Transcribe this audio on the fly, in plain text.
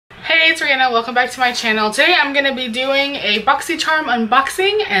it's Rihanna. Welcome back to my channel. Today I'm going to be doing a BoxyCharm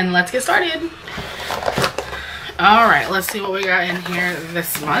unboxing and let's get started. Alright, let's see what we got in here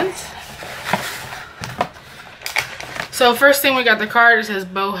this month. So first thing, we got the card. It says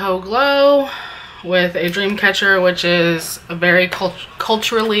Boho Glow with a dream catcher, which is a very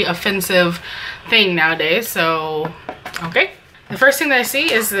culturally offensive thing nowadays. So, okay. The first thing that I see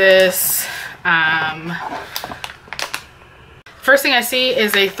is this first thing I see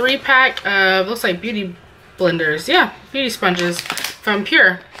is a 3-pack of, looks like beauty blenders. Yeah, beauty sponges from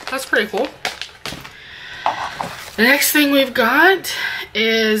Pure. That's pretty cool. The next thing we've got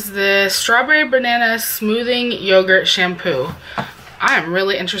is the Strawberry Banana Smoothing Yogurt Shampoo. I am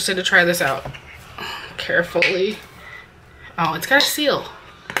really interested to try this out. Carefully. Oh, it's got a seal.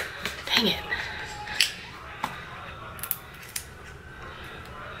 Dang it.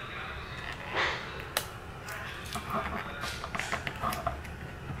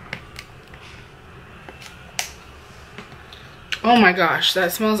 Oh my gosh,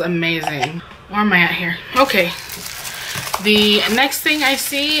 that smells amazing. Where am I at here? Okay. The next thing I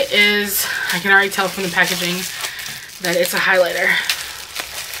see is, I can already tell from the packaging that it's a highlighter.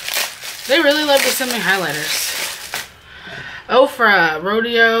 They really love to send me highlighters. Ofra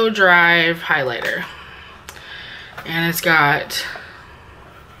Rodeo Drive highlighter. And it's got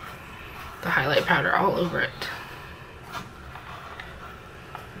the highlight powder all over it.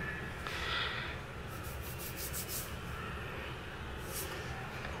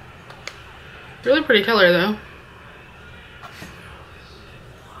 Really pretty color though.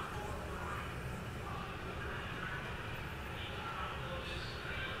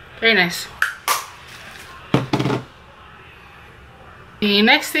 Very nice. The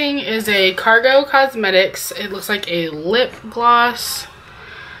next thing is a Cargo Cosmetics. It looks like a lip gloss.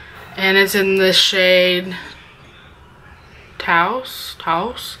 And it's in the shade Taos.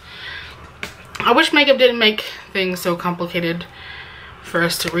 I wish makeup didn't make things so complicated for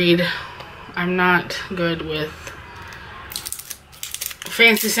us to read. I'm not good with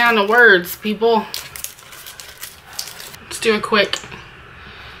fancy sounding words, people. Let's do a quick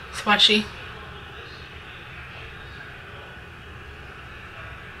swatchy.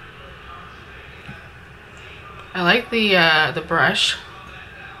 I like the brush.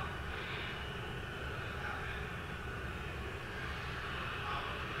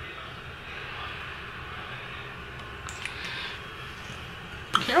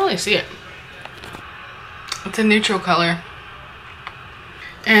 Can't really see it. It's a neutral color.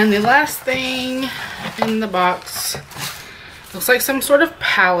 And the last thing in the box looks like some sort of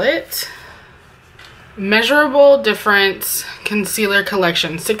palette. Measurable Difference Concealer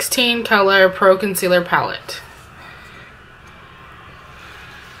Collection. 16 color Pro Concealer Palette.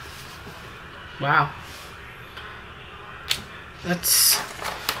 Wow. That's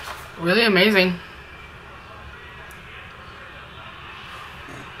really amazing.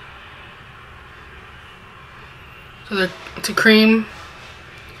 So it's a cream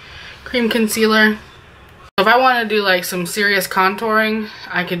concealer. If I want to do like some serious contouring,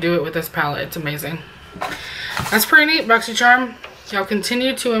 I could do it with this palette. It's amazing. That's pretty neat, BoxyCharm. Y'all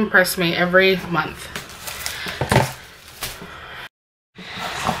continue to impress me every month.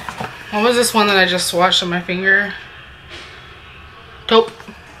 What was this one that I just swatched on my finger? Taupe.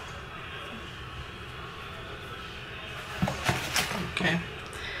 Okay.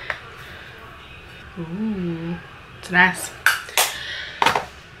 Ooh. It's nice.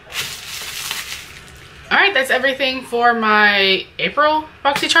 Alright, that's everything for my April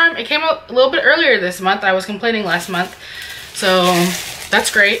BoxyCharm. It came out a little bit earlier this month. I was complaining last month. So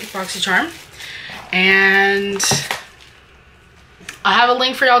that's great, BoxyCharm. And I'll have a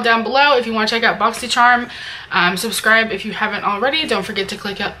link for y'all down below if you want to check out BoxyCharm. Subscribe if you haven't already. Don't forget to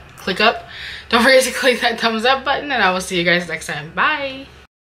click up. Don't forget to click that thumbs up button, and I will see you guys next time. Bye.